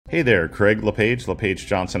Hey there, Craig LePage, LePage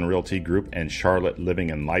Johnson Realty Group and Charlotte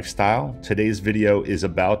Living and Lifestyle. Today's video is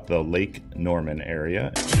about the Lake Norman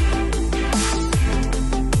area.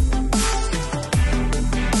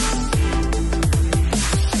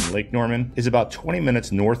 Lake Norman is about 20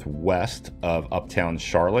 minutes northwest of uptown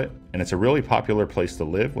Charlotte, and it's a really popular place to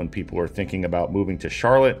live when people are thinking about moving to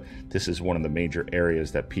Charlotte. This is one of the major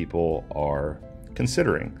areas that people are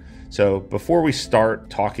considering. So before we start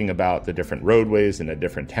talking about the different roadways and the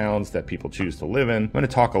different towns that people choose to live in, I'm going to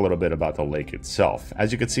talk a little bit about the lake itself.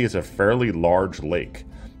 As you can see, it's a fairly large lake.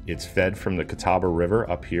 It's fed from the Catawba River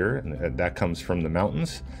up here, and that comes from the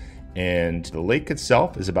mountains. And the lake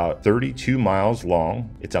itself is about 32 miles long.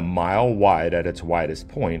 It's a mile wide at its widest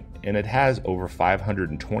point, and it has over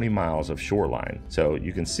 520 miles of shoreline. So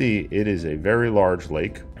you can see it is a very large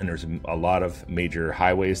lake, and there's a lot of major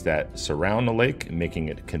highways that surround the lake, making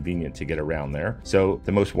it convenient to get around there. So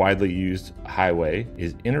the most widely used highway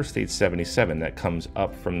is Interstate 77 that comes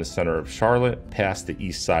up from the center of Charlotte, past the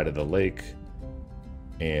east side of the lake,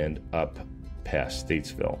 and up past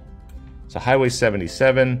Statesville. So Highway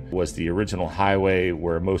 77 was the original highway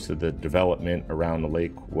where most of the development around the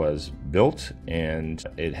lake was built, and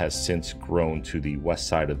it has since grown to the west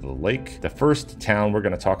side of the lake. The first town we're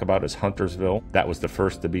going to talk about is Huntersville. That was the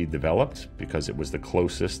first to be developed because it was the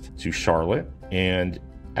closest to Charlotte. And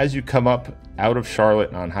as you come up out of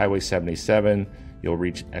Charlotte on Highway 77, you'll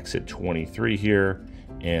reach exit 23 here,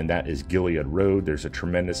 and that is Gilead Road. There's a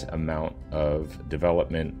tremendous amount of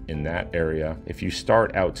development in that area. If you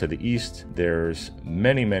start out to the east, there's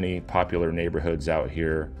many popular neighborhoods out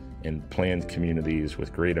here in planned communities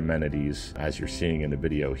with great amenities, as you're seeing in the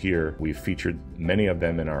video here. We've featured many of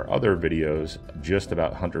them in our other videos just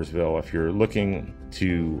about Huntersville. If you're looking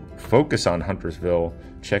to focus on Huntersville,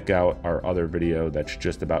 check out our other video that's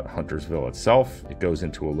just about Huntersville itself. It goes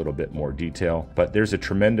into a little bit more detail, but there's a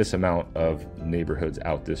tremendous amount of neighborhoods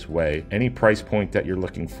out this way. Any price point that you're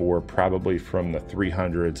looking for, probably from the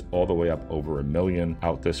 300s all the way up over $1 million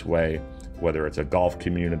out this way. Whether it's a golf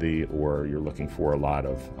community or you're looking for a lot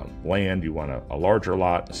of land, you want a larger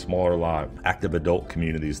lot, a smaller lot, active adult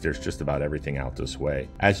communities, there's just about everything out this way.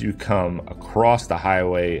 As you come across the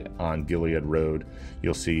highway on Gilead Road,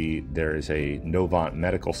 you'll see there is a Novant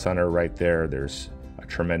Medical Center right there. There's a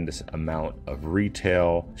tremendous amount of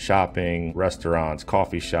retail, shopping, restaurants,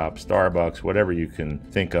 coffee shops, Starbucks, whatever you can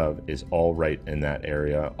think of is all right in that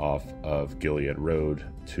area off of Gilead Road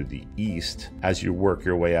to the east. As you work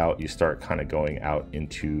your way out, you start kind of going out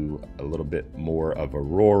into a little bit more of a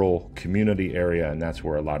rural community area, and that's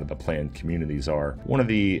where a lot of the planned communities are. One of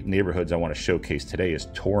the neighborhoods I want to showcase today is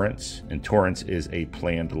Torrance, and Torrance is a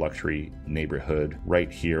planned luxury neighborhood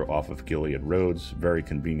right here off of Gilead Roads, very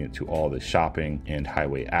convenient to all the shopping and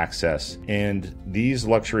highway access. And these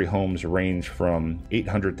luxury homes range from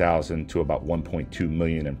 $800,000 to about $1.2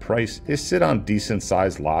 million in price. They sit on decent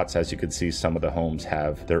sized lots. As you can see, some of the homes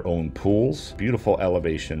have their own pools, beautiful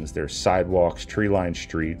elevations, there's sidewalks, tree-lined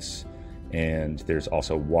streets, and there's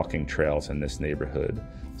also walking trails in this neighborhood.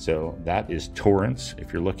 So that is Torrance.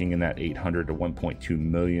 If you're looking in that $800 to $1.2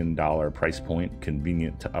 million price point,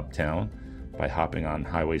 convenient to uptown by hopping on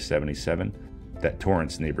Highway 77, that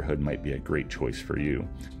Torrance neighborhood might be a great choice for you.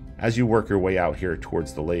 As you work your way out here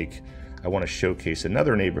towards the lake, I want to showcase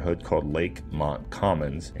another neighborhood called Lakemont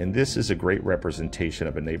Commons, and this is a great representation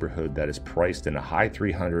of a neighborhood that is priced in the high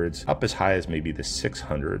 300s up as high as maybe the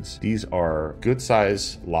 600s. These are good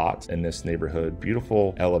size lots in this neighborhood,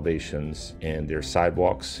 beautiful elevations, and there's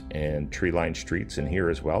sidewalks and tree-lined streets in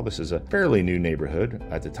here as well. This is a fairly new neighborhood.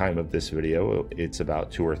 At the time of this video, it's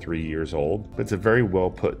about 2 or 3 years old, but it's a very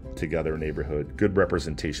well put together neighborhood. Good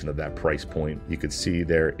representation of that price point. You could see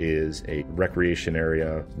there is a recreation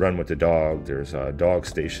area, run with the dog. There's a dog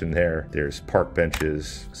station there. There's park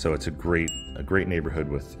benches. So it's a great neighborhood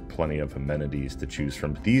with plenty of amenities to choose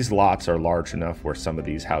from. These lots are large enough where some of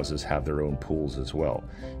these houses have their own pools as well.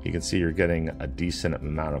 You can see you're getting a decent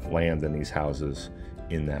amount of land in these houses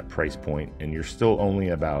in that price point, and you're still only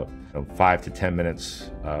about 5 to 10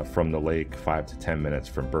 minutes from the lake, 5 to 10 minutes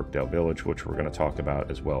from Birkdale Village, which we're going to talk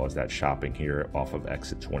about, as well as that shopping here off of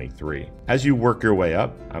exit 23. As you work your way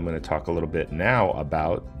up, I'm going to talk a little bit now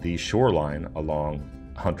about the shoreline along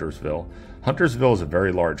Huntersville. Huntersville is a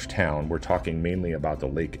very large town. We're talking mainly about the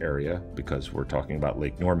lake area because we're talking about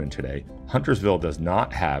Lake Norman today. Huntersville does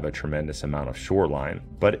not have a tremendous amount of shoreline,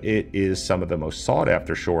 but it is some of the most sought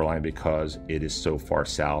after shoreline because it is so far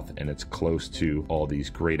south and it's close to all these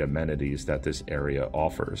great amenities that this area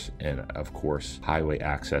offers. And of course, highway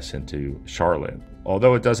access into Charlotte.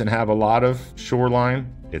 Although it doesn't have a lot of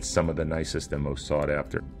shoreline, it's some of the nicest and most sought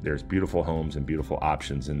after. There's beautiful homes and beautiful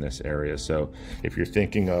options in this area. So if you're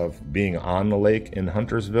thinking of being on the lake in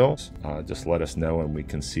Huntersville, just let us know and we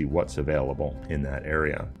can see what's available in that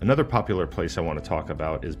area. Another popular place I want to talk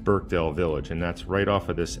about is Birkdale Village, and that's right off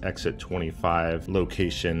of this exit 25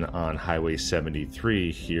 location on Highway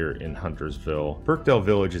 73 here in Huntersville. Birkdale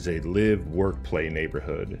Village is a live, work, play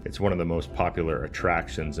neighborhood. It's one of the most popular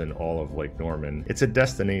attractions in all of Lake Norman. It's a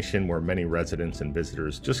destination where many residents and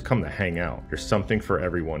visitors just come to hang out. There's something for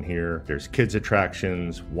everyone here. There's kids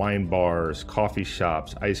attractions, wine bars, coffee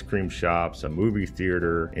shops, ice cream shops, a movie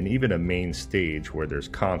theater, and even a main stage where there's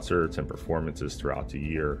concerts and performances throughout the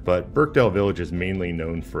year. But Birkdale Village is mainly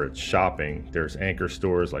known for its shopping. There's anchor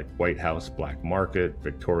stores like White House Black Market,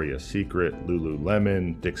 Victoria's Secret,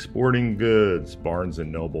 Lululemon, Dick's Sporting Goods, Barnes &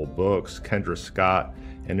 Noble Books, Kendra Scott,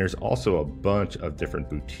 and there's also a bunch of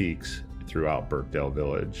different boutiques throughout Birkdale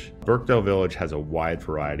Village. Birkdale Village has a wide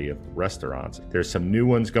variety of restaurants. There's some new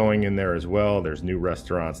ones going in there as well. There's new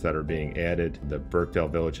restaurants that are being added. The Birkdale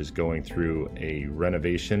Village is going through a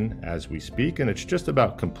renovation as we speak, and it's just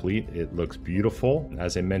about complete. It looks beautiful.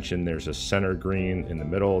 As I mentioned, there's a center green in the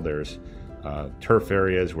middle. There's turf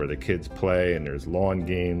areas where the kids play, and there's lawn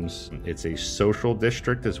games. It's a social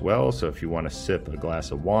district as well, so if you want to sip a glass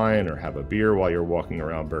of wine or have a beer while you're walking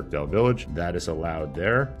around Birkdale Village, that is allowed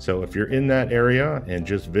there. So if you're in that area and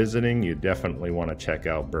just visiting, you definitely want to check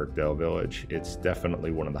out Birkdale Village. It's definitely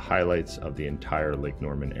one of the highlights of the entire Lake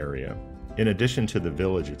Norman area. In addition to the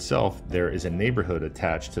village itself, there is a neighborhood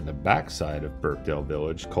attached to the backside of Birkdale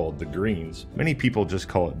Village called the Greens. Many people just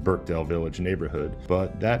call it Birkdale Village neighborhood,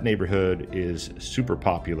 but that neighborhood is super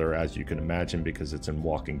popular, as you can imagine, because it's in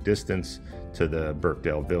walking distance to the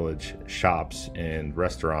Birkdale Village shops and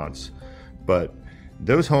restaurants. But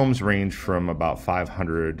those homes range from about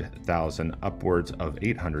 500,000 upwards of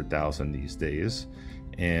 800,000 these days.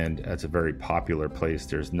 And it's a very popular place.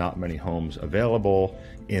 There's not many homes available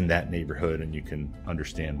in that neighborhood, and you can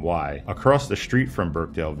understand why. Across the street from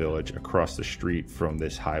Birkdale Village, across the street from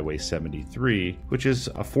this Highway 73, which is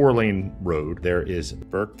a 4-lane road, there is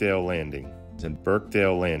Birkdale Landing. And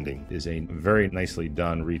Birkdale Landing is a very nicely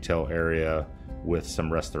done retail area with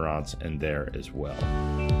some restaurants in there as well.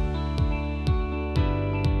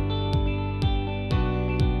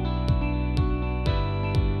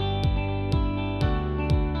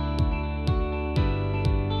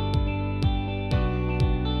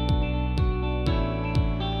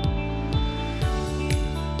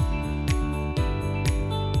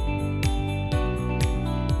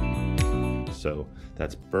 So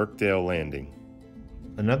that's Birkdale Landing.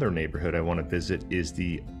 Another neighborhood I want to visit is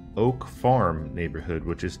the Oak Farm neighborhood,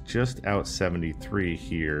 which is just out 73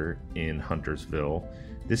 here in Huntersville.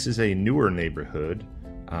 This is a newer neighborhood.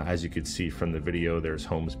 As you could see from the video, there's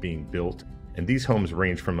homes being built, and these homes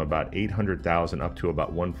range from about 800,000 up to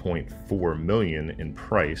about 1.4 million in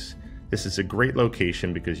price. This is a great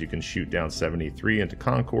location because you can shoot down 73 into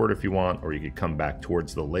Concord if you want, or you could come back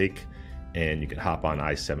towards the lake and you can hop on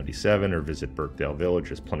I-77 or visit Birkdale Village.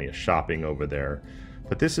 There's plenty of shopping over there.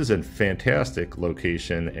 But this is a fantastic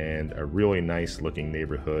location and a really nice looking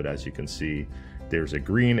neighborhood. As you can see, there's a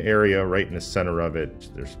green area right in the center of it.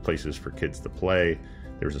 There's places for kids to play.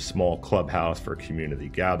 There's a small clubhouse for community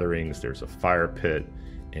gatherings. There's a fire pit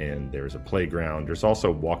and there's a playground. There's also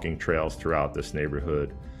walking trails throughout this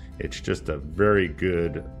neighborhood. It's just a very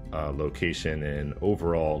good location and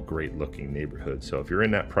overall great looking neighborhood. So if you're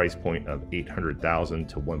in that price point of 800,000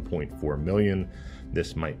 to 1.4 million,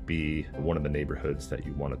 this might be one of the neighborhoods that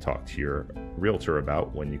you want to talk to your realtor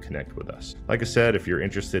about when you connect with us. Like I said, if you're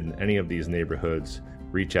interested in any of these neighborhoods,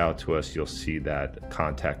 reach out to us. You'll see that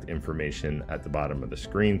contact information at the bottom of the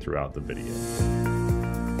screen throughout the video.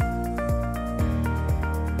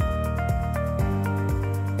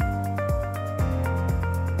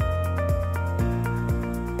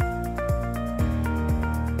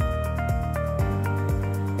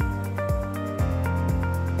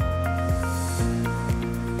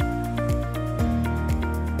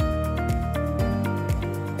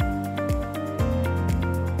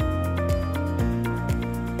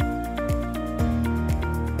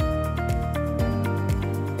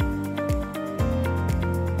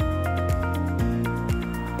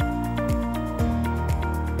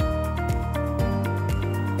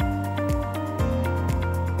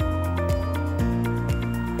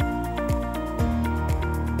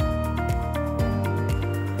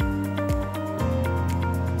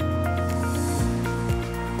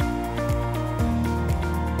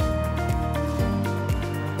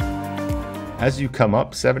 As you come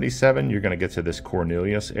up 77, you're going to get to this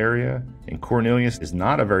Cornelius area. And Cornelius is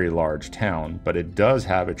not a very large town, but it does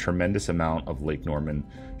have a tremendous amount of Lake Norman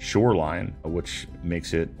shoreline, which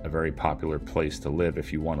makes it a very popular place to live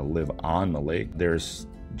if you want to live on the lake. There's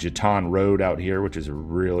Jeton Road out here, which is a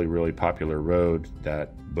really, really popular road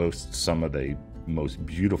that boasts some of the most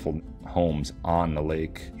beautiful homes on the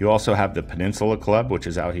lake. You also have the Peninsula Club, which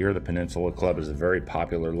is out here. The Peninsula Club is a very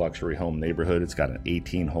popular luxury home neighborhood. It's got an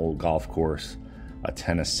 18-hole golf course, a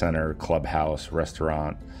tennis center, clubhouse,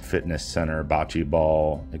 restaurant, fitness center, bocce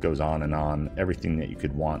ball. It goes on and on. Everything that you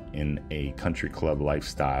could want in a country club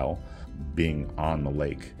lifestyle being on the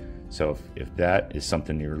lake. So if that is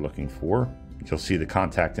something you're looking for, you'll see the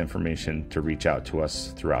contact information to reach out to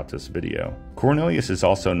us throughout this video. Cornelius is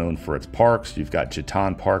also known for its parks. You've got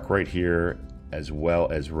Jeton Park right here, as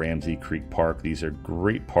well as Ramsey Creek Park. These are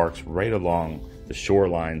great parks right along the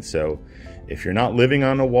shoreline. So if you're not living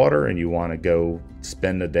on the water and you want to go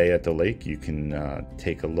spend a day at the lake, you can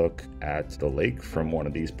take a look at the lake from one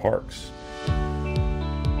of these parks.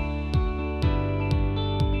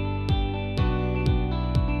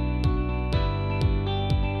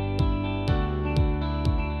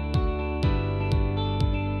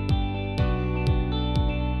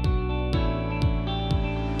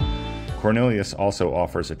 Cornelius also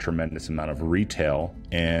offers a tremendous amount of retail,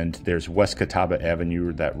 and there's West Catawba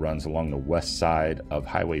Avenue that runs along the west side of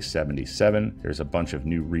Highway 77. There's a bunch of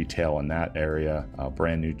new retail in that area, a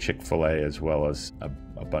brand new Chick-fil-A, as well as a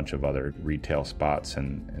bunch of other retail spots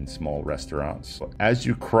and small restaurants. As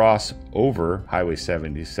you cross over Highway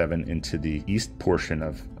 77 into the east portion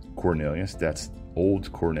of Cornelius, that's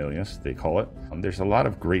Old Cornelius, they call it, there's a lot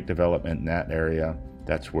of great development in that area.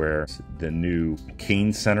 That's where the new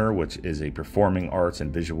Kane Center, which is a performing arts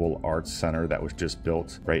and visual arts center that was just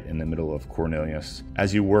built right in the middle of Cornelius.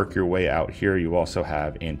 As you work your way out here, you also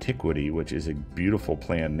have Antiquity, which is a beautiful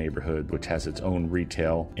planned neighborhood, which has its own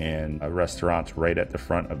retail and restaurants right at the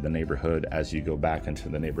front of the neighborhood. As you go back into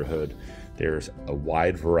the neighborhood, there's a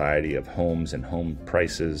wide variety of homes and home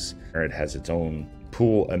prices. It has its own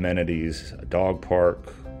pool amenities, a dog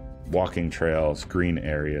park, walking trails, green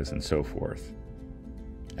areas, and so forth.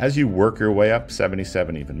 As you work your way up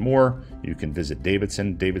 77 even more, you can visit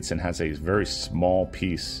Davidson. Davidson has a very small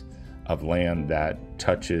piece of land that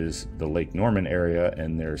touches the Lake Norman area,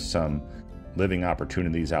 and there's some living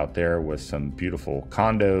opportunities out there with some beautiful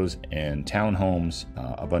condos and townhomes,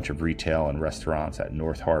 a bunch of retail and restaurants at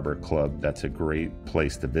North Harbor Club. That's a great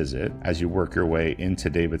place to visit. As you work your way into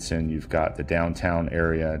Davidson, you've got the downtown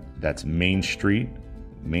area. That's Main Street.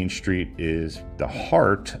 Main Street is the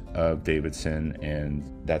heart of Davidson, and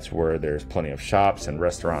that's where there's plenty of shops and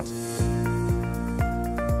restaurants.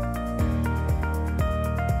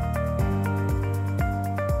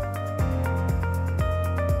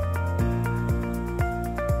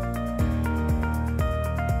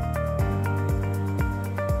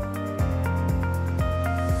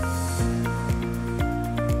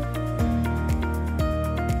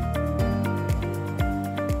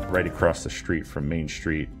 Right across the street from Main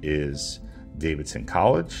Street is Davidson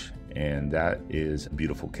College, and that is a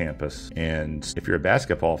beautiful campus. And if you're a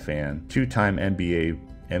basketball fan, two-time NBA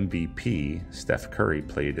MVP Steph Curry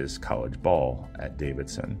played his college ball at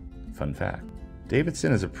Davidson. Fun fact.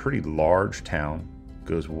 Davidson is a pretty large town,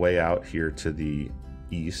 goes way out here to the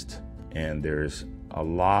east, and there's a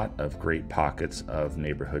lot of great pockets of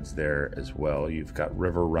neighborhoods there as well. You've got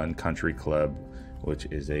River Run Country Club, which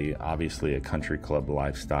is obviously a country club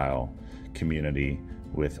lifestyle community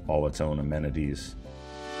with all its own amenities.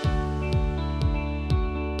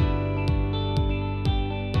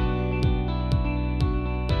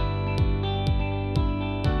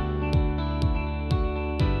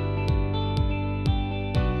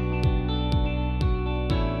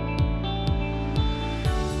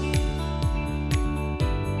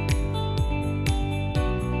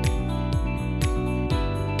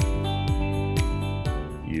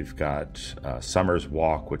 You've got Summers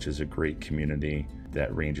Walk, which is a great community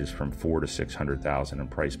that ranges from $400,000 to $600,000 in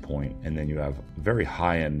price point. And then you have very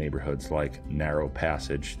high-end neighborhoods like Narrow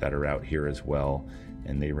Passage that are out here as well,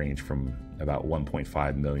 and they range from about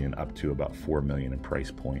 $1.5 million up to about $4 million in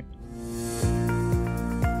price point.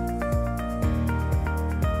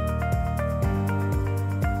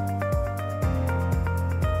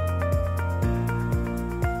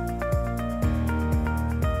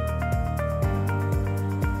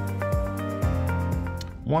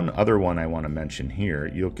 One other one I want to mention here,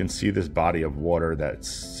 you can see this body of water that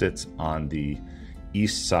sits on the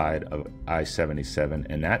east side of I-77,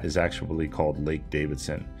 and that is actually called Lake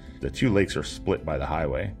Davidson. The two lakes are split by the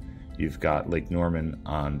highway. You've got Lake Norman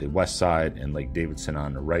on the west side and Lake Davidson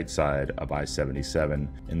on the right side of I-77.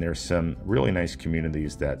 And there's some really nice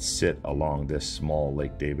communities that sit along this small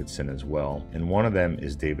Lake Davidson as well. And one of them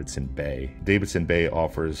is Davidson Bay. Davidson Bay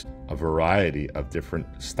offers a variety of different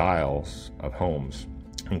styles of homes,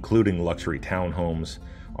 including luxury townhomes.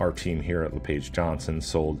 Our team here at LePage Johnson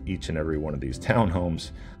sold each and every one of these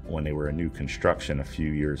townhomes when they were a new construction a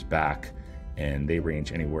few years back, and they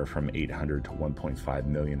range anywhere from $800,000 to $1.5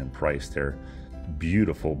 million in price. They're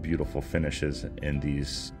beautiful, beautiful finishes in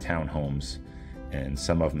these townhomes, and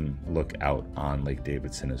some of them look out on Lake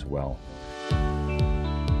Davidson as well.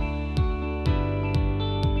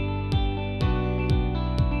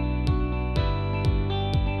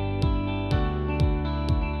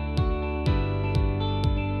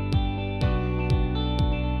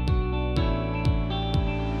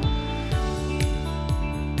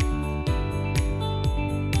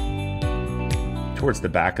 Towards the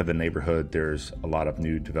back of the neighborhood, there's a lot of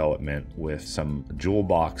new development with some jewel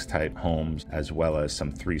box type homes, as well as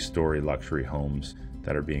some 3-story luxury homes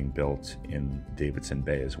that are being built in Davidson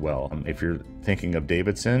Bay as well. If you're thinking of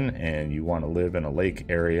Davidson and you want to live in a lake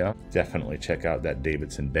area, definitely check out that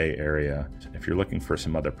Davidson Bay area. If you're looking for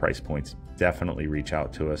some other price points, definitely reach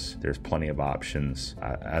out to us. There's plenty of options.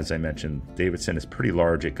 As I mentioned, Davidson is pretty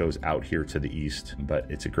large. It goes out here to the east, but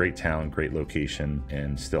it's a great town, great location,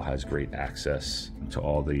 and still has great access to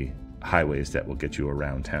all the highways that will get you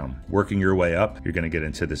around town. Working your way up, you're going to get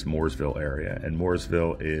into this Mooresville area, and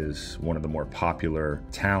Mooresville is one of the more popular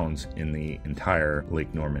towns in the entire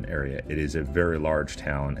Lake Norman area. It is a very large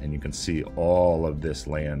town, and you can see all of this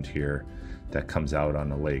land here that comes out on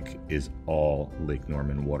the lake is all Lake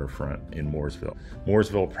Norman waterfront in Mooresville.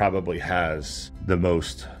 Mooresville probably has the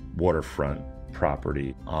most waterfront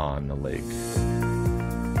property on the lake.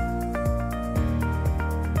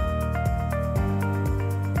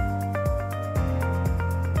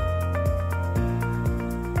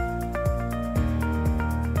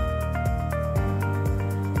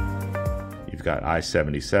 You've got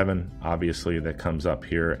I-77, obviously, that comes up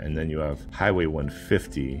here, and then you have Highway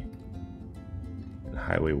 150. And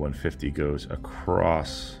Highway 150 goes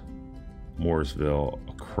across Mooresville,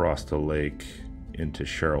 across the lake into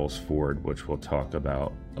Sherrills Ford, which we'll talk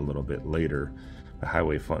about a little bit later. The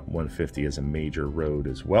Highway 150 is a major road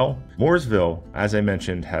as well. Mooresville, as I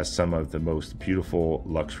mentioned, has some of the most beautiful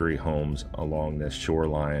luxury homes along this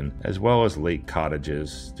shoreline, as well as lake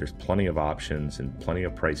cottages. There's plenty of options and plenty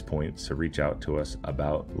of price points, so reach out to us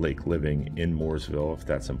about lake living in Mooresville if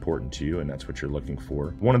that's important to you and that's what you're looking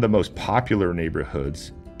for. One of the most popular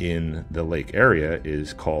neighborhoods in the lake area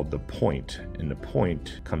is called the Point, and the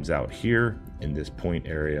Point comes out here in this Point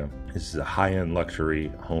area. This is a high-end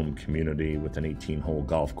luxury home community with an 18-hole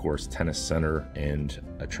golf course, tennis center, and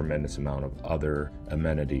a tremendous amount of other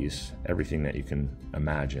amenities, everything that you can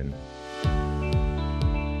imagine.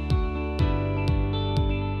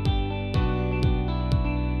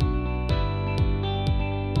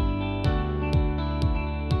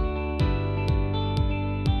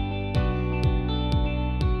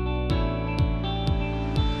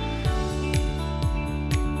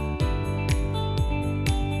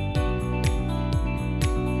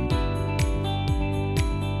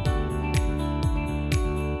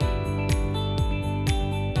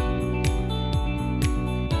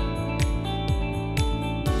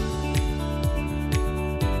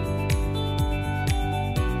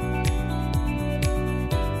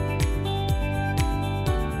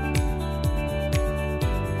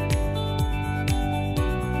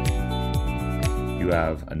 You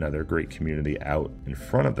have another great community out in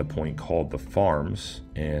front of the Point called the Farms,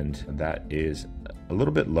 and that is a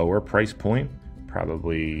little bit lower price point.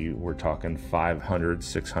 Probably we're talking 500,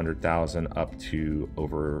 600,000 up to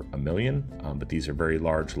over $1 million. But these are very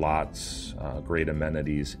large lots, great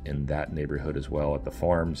amenities in that neighborhood as well. At the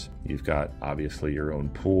Farms, you've got obviously your own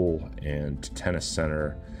pool and tennis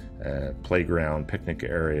center, playground, picnic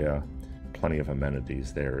area, plenty of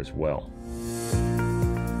amenities there as well.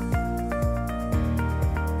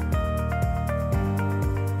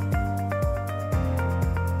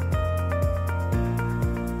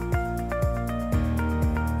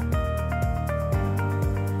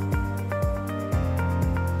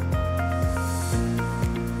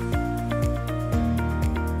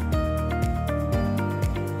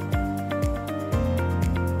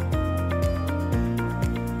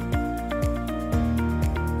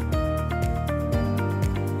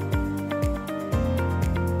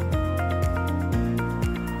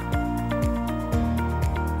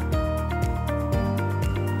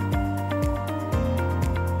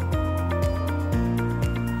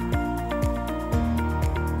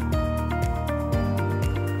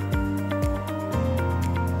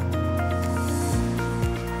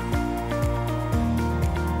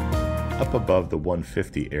 Up above the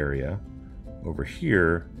 150 area, over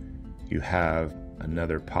here, you have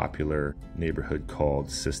another popular neighborhood called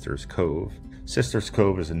Sisters Cove. Sisters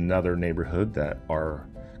Cove is another neighborhood that our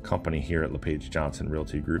company here at LePage Johnson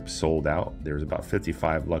Realty Group sold out. There's about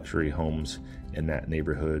 55 luxury homes in that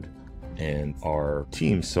neighborhood, and our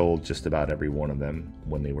team sold just about every one of them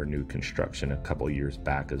when they were new construction a couple years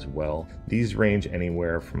back as well. These range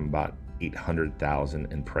anywhere from about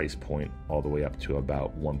 $800,000 in price point all the way up to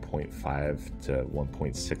about 1.5 to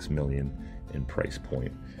 1.6 million in price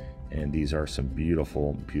point. And these are some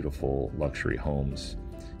beautiful, beautiful luxury homes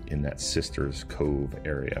in that Sisters Cove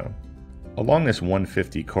area. Along this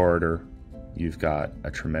 150 corridor, you've got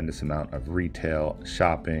a tremendous amount of retail,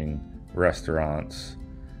 shopping, restaurants.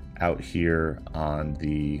 Out here on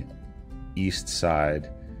the east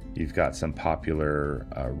side, you've got some popular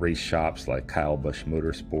race shops like Kyle Busch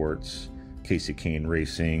Motorsports, Casey Kane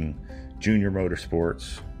Racing, Junior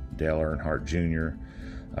Motorsports, Dale Earnhardt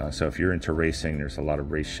Jr. So if you're into racing, there's a lot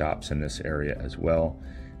of race shops in this area as well.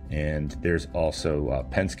 And there's also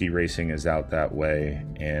Penske Racing is out that way.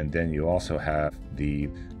 And then you also have the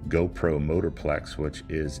GoPro Motorplex, which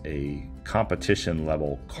is a competition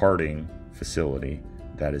level karting facility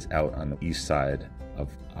that is out on the east side of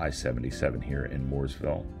I-77 here in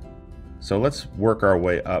Mooresville. So let's work our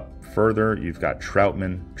way up further. You've got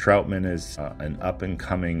Troutman. Troutman is an up and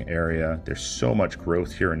coming area. There's so much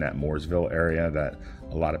growth here in that Mooresville area that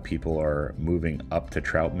a lot of people are moving up to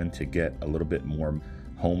Troutman to get a little bit more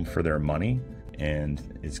home for their money.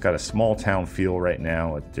 And it's got a small town feel right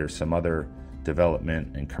now. There's some other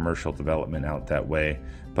development and commercial development out that way,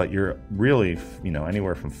 but you're really,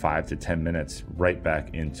 anywhere from 5 to 10 minutes right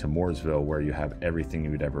back into Mooresville, where you have everything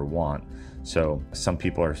you would ever want. So some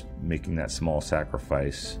people are making that small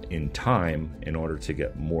sacrifice in time in order to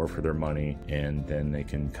get more for their money, and then they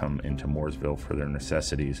can come into Mooresville for their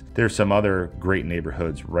necessities. There's some other great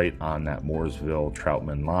neighborhoods right on that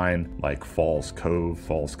Mooresville-Troutman line, like Falls Cove.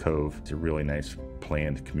 Falls Cove is a really nice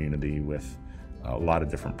planned community with a lot of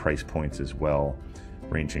different price points as well,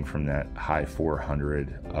 ranging from that high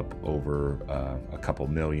 400 up over a couple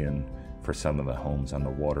million for some of the homes on the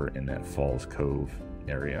water in that Falls Cove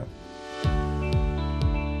area.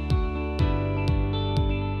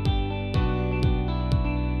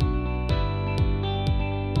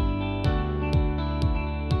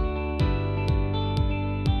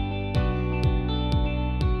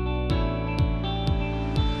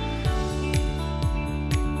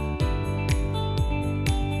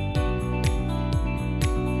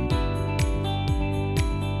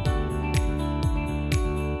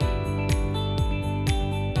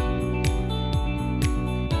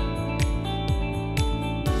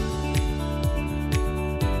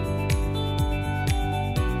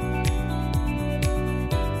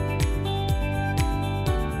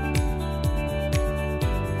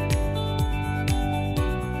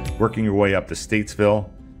 Working your way up to Statesville.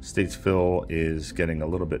 Statesville is getting a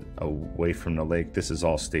little bit away from the lake. This is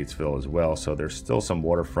all Statesville as well, so there's still some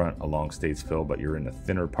waterfront along Statesville, but you're in the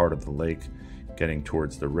thinner part of the lake getting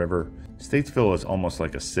towards the river. Statesville is almost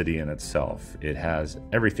like a city in itself. It has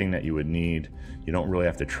everything that you would need. You don't really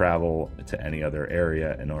have to travel to any other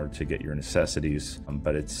area in order to get your necessities,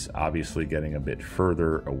 but it's obviously getting a bit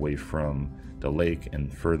further away from the lake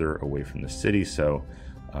and further away from the city, so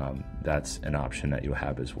that's an option that you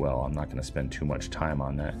have as well. I'm not going to spend too much time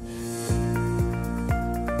on that.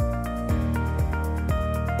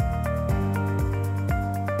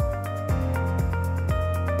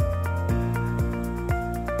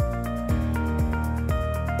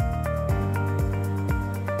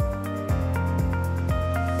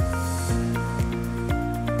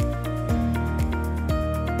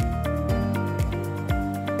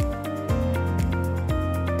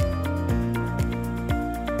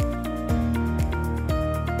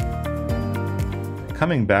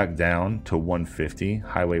 Coming back down to 150,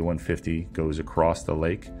 Highway 150 goes across the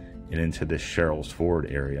lake and into this Sherrills Ford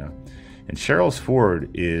area. And Sherrills Ford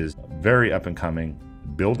is very up and coming,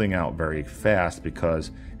 building out very fast because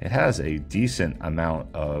it has a decent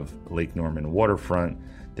amount of Lake Norman waterfront.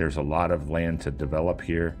 There's a lot of land to develop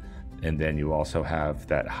here. And then you also have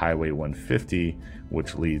that Highway 150,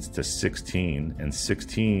 which leads to 16, and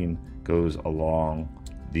 16 goes along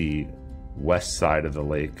the west side of the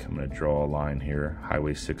lake. I'm going to draw a line here,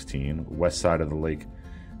 Highway 16, west side of the lake,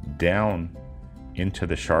 down into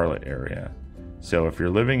the Charlotte area. So if you're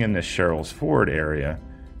living in the Sherrills Ford area,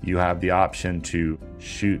 you have the option to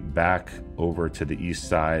shoot back over to the east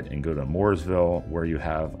side and go to Mooresville, where you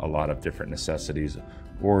have a lot of different necessities,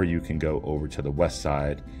 or you can go over to the west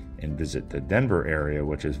side and visit the Denver area,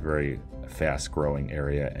 which is very fast growing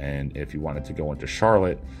area. And if you wanted to go into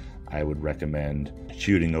Charlotte, I would recommend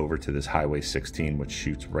shooting over to this Highway 16, which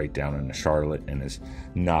shoots right down into Charlotte and is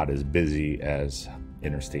not as busy as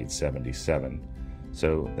Interstate 77.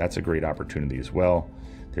 So that's a great opportunity as well.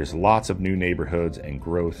 There's lots of new neighborhoods and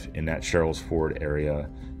growth in that Sherrills Ford area.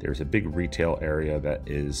 There's a big retail area that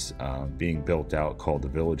is being built out called the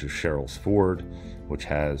Village of Sherrills Ford, which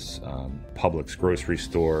has Publix grocery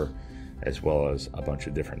store, as well as a bunch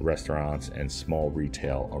of different restaurants and small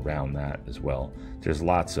retail around that as well. There's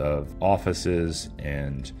lots of offices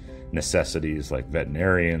and necessities like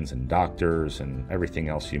veterinarians and doctors and everything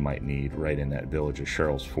else you might need right in that Village of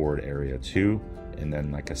Sherrills Ford area too. And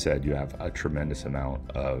then, like I said, you have a tremendous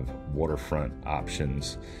amount of waterfront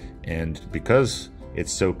options. And because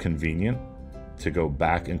it's so convenient to go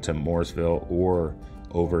back into Mooresville or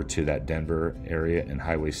over to that Denver area and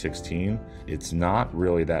Highway 16, it's not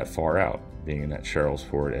really that far out being in that Sherrills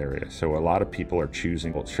Ford area. So a lot of people are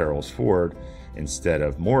choosing Sherrills Ford instead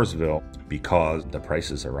of Mooresville because the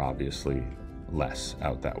prices are obviously less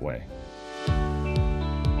out that way.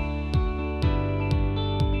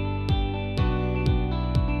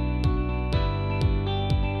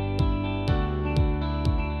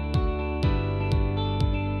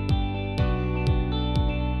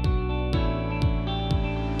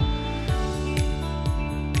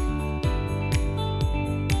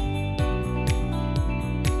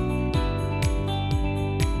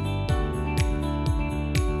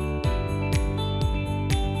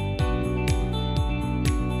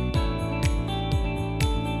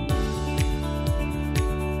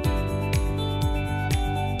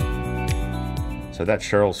 So that's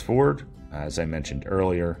Sherrills Ford. As I mentioned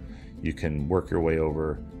earlier, you can work your way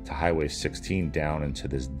over to Highway 16 down into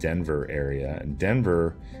this Denver area. And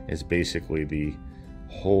Denver is basically the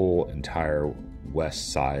whole entire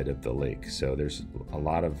west side of the lake. So there's a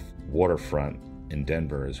lot of waterfront in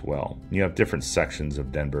Denver as well. You have different sections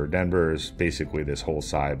of Denver. Denver is basically this whole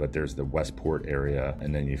side, but there's the Westport area,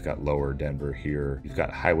 and then you've got lower Denver here. You've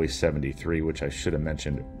got Highway 73, which I should have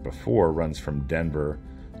mentioned before, runs from Denver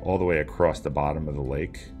all the way across the bottom of the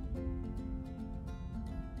lake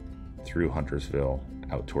through Huntersville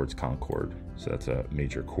out towards Concord. So that's a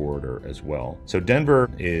major corridor as well. So Denver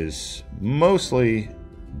is mostly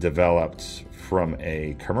developed from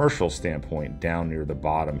a commercial standpoint down near the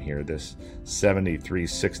bottom here. This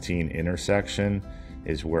 7316 intersection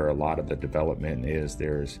is where a lot of the development is.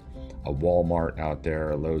 There's a Walmart out there,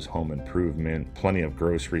 a Lowe's Home Improvement, plenty of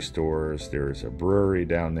grocery stores. There's a brewery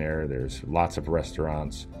down there. There's lots of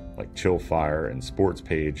restaurants like Chill Fire and Sports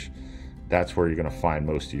Page. That's where you're going to find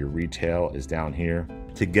most of your retail is down here.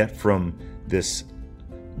 To get from this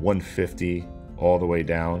 150 all the way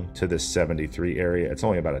down to this 73 area, it's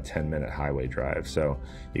only about a 10-minute highway drive. So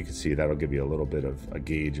you can see that'll give you a little bit of a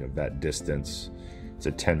gauge of that distance. It's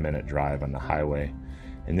a 10-minute drive on the highway.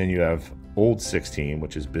 And then you have Old 16,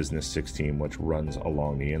 which is Business 16, which runs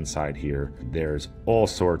along the inside here. There's all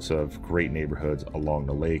sorts of great neighborhoods along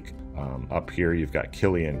the lake. Up here, you've got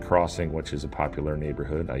Killian Crossing, which is a popular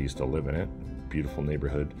neighborhood. I used to live in it. Beautiful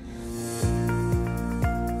neighborhood.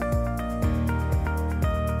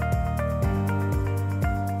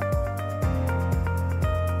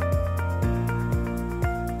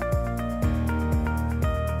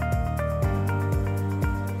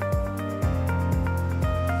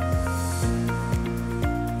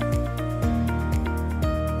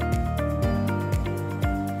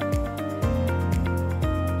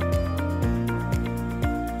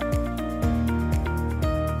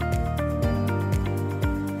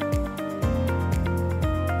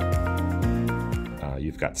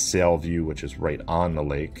 You've got Sailview, which is right on the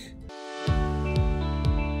lake.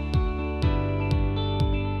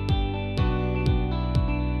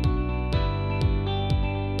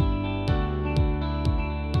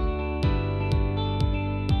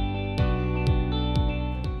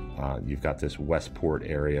 You've got this Westport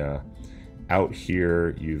area. Out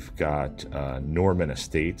here, you've got Norman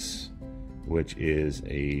Estates, which is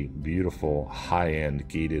a beautiful high-end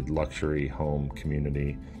gated luxury home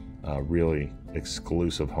community. Really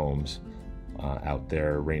exclusive homes out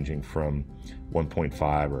there ranging from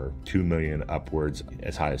 1.5 or 2 million upwards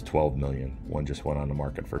as high as 12 million. One just went on the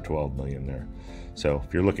market for 12 million there. So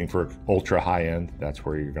if you're looking for ultra high end, that's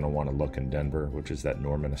where you're going to want to look in Denver, which is that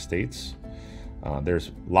Norman Estates.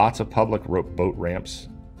 There's lots of public boat ramps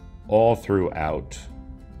all throughout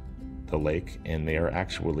the lake, and they are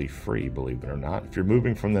actually free, believe it or not. If you're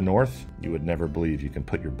moving from the north, you would never believe you can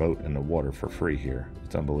put your boat in the water for free here.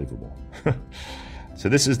 It's unbelievable. So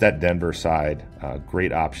this is that Denver side.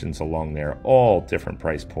 Great options along there, all different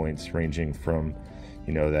price points ranging from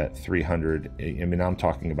you know, that 300, I mean, I'm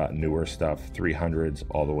talking about newer stuff, 300s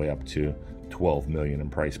all the way up to 12 million in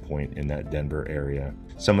price point in that Denver area.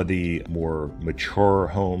 Some of the more mature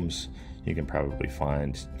homes, you can probably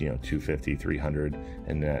find, you know, 250, 300,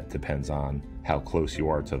 and that depends on how close you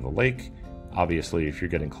are to the lake. Obviously, if you're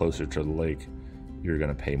getting closer to the lake, you're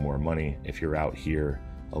going to pay more money. If you're out here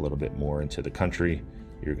a little bit more into the country,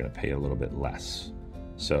 you're going to pay a little bit less.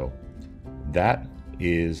 So that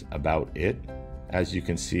is about it. As you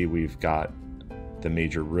can see, we've got the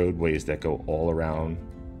major roadways that go all around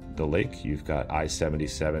the lake. You've got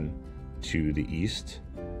I-77 to the east,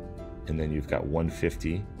 and then you've got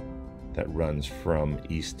 150 that runs from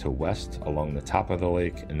east to west along the top of the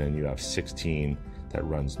lake, and then you have 16 that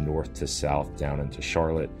runs north to south down into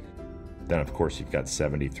Charlotte. Then of course you've got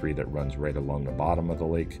 73 that runs right along the bottom of the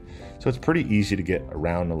lake. So it's pretty easy to get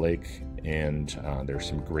around the lake, and there's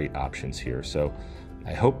some great options here. So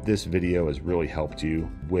I hope this video has really helped you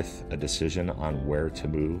with a decision on where to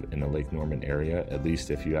move in the Lake Norman area. At least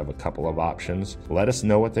if you have a couple of options, let us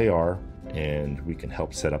know what they are, and we can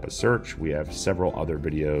help set up a search. We have several other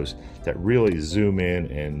videos that really zoom in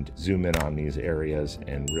on these areas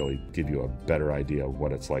and really give you a better idea of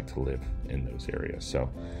what it's like to live in those areas. So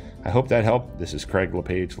I hope that helped. This is Craig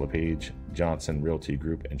LePage Johnson Realty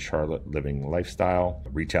Group and Charlotte Living Lifestyle.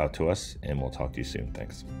 Reach out to us and we'll talk to you soon.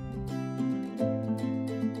 Thanks.